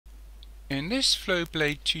In this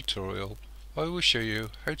Flowblade tutorial, I will show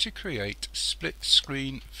you how to create split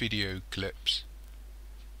screen video clips.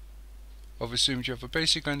 I've assumed you have a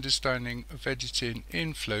basic understanding of editing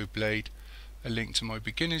in Flowblade. A link to my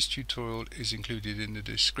beginners tutorial is included in the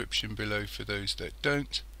description below for those that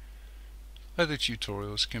don't. Other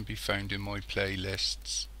tutorials can be found in my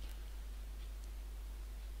playlists.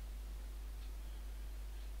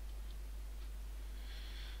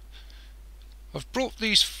 I've brought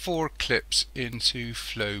these 4 clips into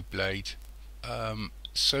Flowblade.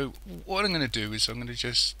 So what I'm going to do is I'm going to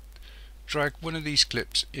just drag one of these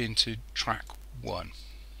clips into track 1.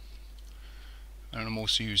 And I'm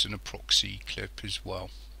also using a proxy clip as well.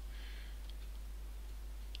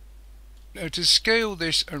 Now to scale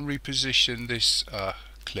this and reposition this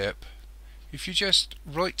clip, if you just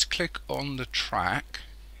right click on the track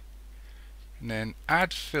and then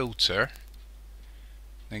add filter,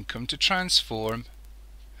 then come to transform,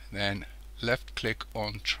 and then left click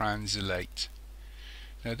on translate.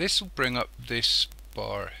 Now this will bring up this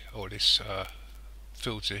bar or this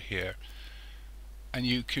filter here, and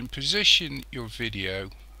you can position your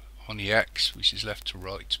video on the X, which is left to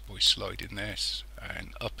right, by sliding this,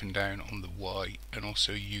 and up and down on the Y, and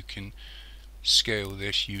also you can scale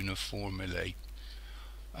this uniformly.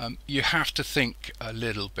 You have to think a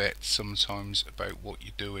little bit sometimes about what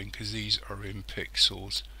you're doing because these are in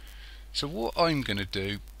pixels. So what I'm going to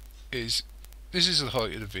do is, this is the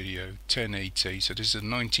height of the video, 1080, so this is a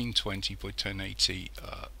 1920 by 1080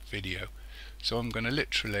 video. So I'm going to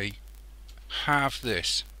literally halve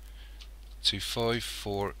this to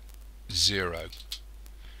 540,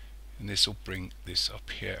 and this will bring this up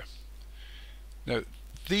here. Now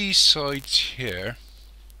these sides here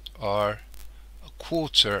are a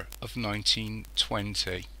quarter of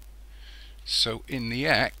 1920. So in the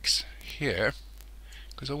X here,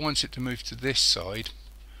 because I want it to move to this side,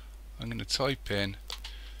 I'm going to type in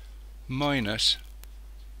minus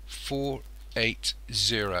 480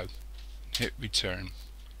 and hit return.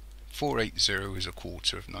 480 is a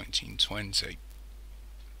quarter of 1920,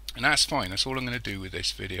 and that's fine. That's all I'm going to do with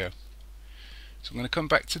this video. So I'm going to come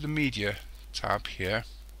back to the media tab here,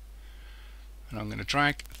 and I'm going to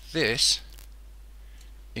drag this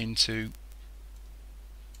into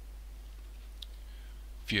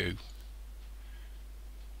view.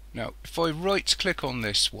 Now if I right click on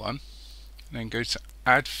this one and then go to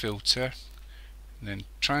add filter and then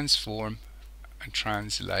transform and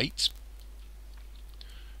translate,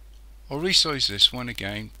 I'll resize this one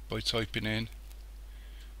again by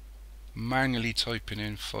manually typing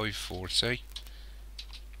in 540,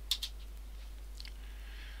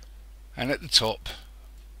 and at the top,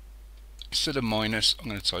 instead of minus, I'm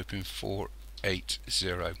going to type in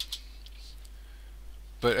 480.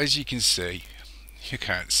 But as you can see, you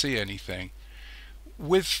can't see anything.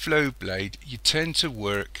 With Flowblade you tend to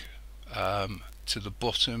work to the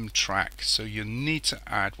bottom track, so you need to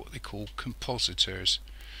add what they call compositors.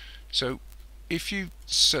 So if you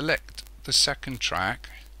select the second track,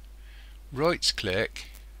 right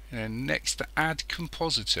click, and then next to add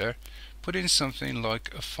compositor, put in something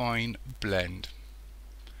like a fine blend,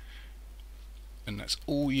 and that's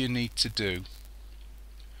all you need to do.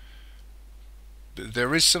 But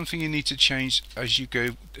there is something you need to change as you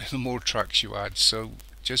go, the more tracks you add, so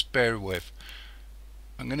just bear with.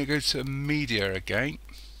 I'm going to go to media again,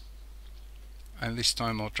 and this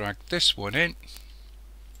time I'll drag this one in,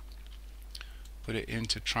 put it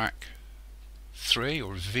into track 3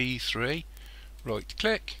 or V3, right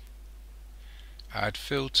click, add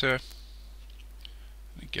filter,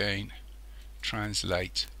 and again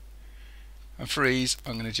translate, and for ease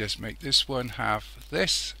I'm going to just make this one have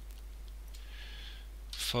this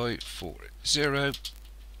 540,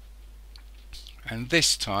 and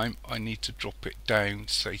this time I need to drop it down,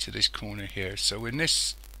 say to this corner here. So in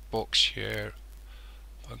this box here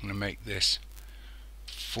I'm going to make this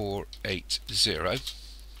 480.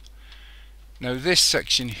 Now this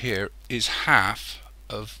section here is half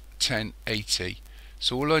of 1080,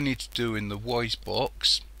 so all I need to do in the Y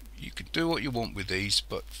box, you can do what you want with these,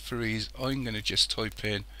 but for ease I'm going to just type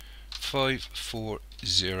in 540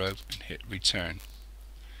 and hit return.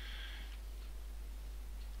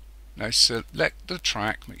 Now select the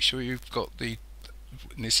track, make sure you've got the,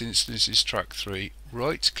 in this instance is track 3,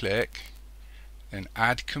 right click, then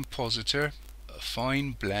add compositor, a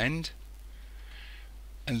fine blend,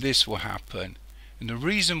 and this will happen. And the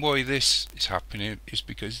reason why this is happening is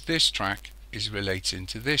because this track is relating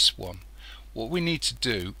to this one. What we need to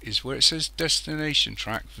do is where it says destination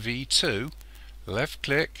track V2, left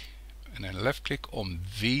click and then left click on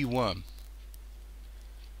V1.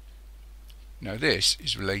 Now this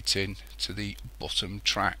is relating to the bottom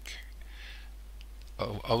track.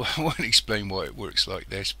 I won't explain why it works like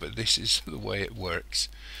this, but this is the way it works.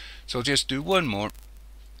 So I'll just do one more,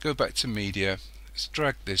 go back to media, let's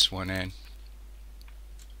drag this one in,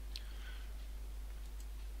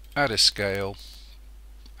 add a scale,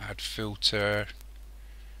 add filter,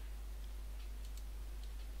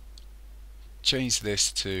 change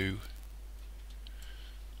this to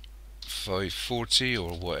 540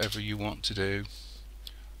 or whatever you want to do,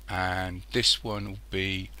 and this one will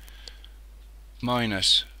be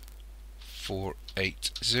minus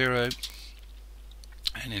 480,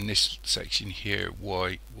 and in this section here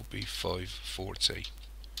Y will be 540.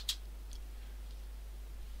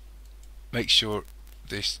 Make sure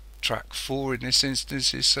this track 4 in this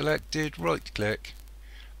instance is selected, right click,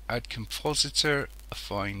 add compositor,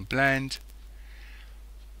 affine blend,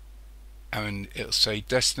 and it'll say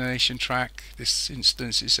destination track. This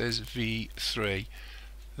instance it says V3.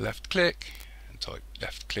 Left click and type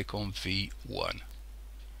left click on V1,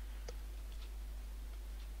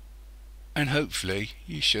 and hopefully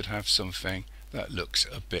you should have something that looks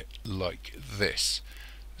a bit like this.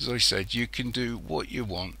 As I said, you can do what you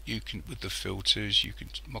want. You can, with the filters, you can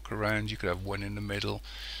muck around, you could have one in the middle.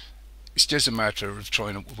 It's just a matter of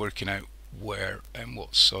working out where and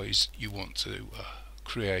what size you want to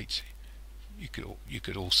create. You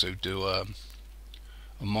could also do a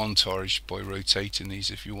montage by rotating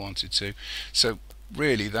these if you wanted to. So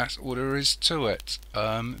really that's all there is to it.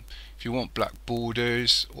 If you want black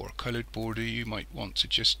borders or a coloured border, you might want to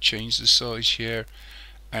just change the size here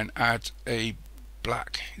and add a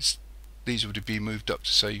black. These would be moved up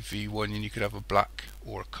to say V1, and you could have a black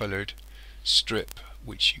or a coloured strip,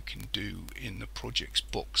 which you can do in the projects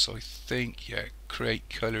box, I think. Yeah, create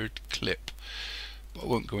coloured clip, but I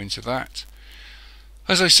won't go into that.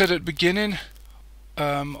 As I said at the beginning,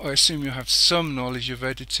 I assume you have some knowledge of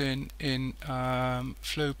editing in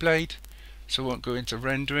Flowblade, so I won't go into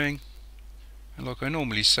rendering. And like I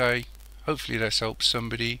normally say, hopefully this helps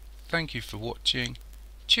somebody. Thank you for watching.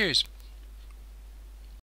 Cheers.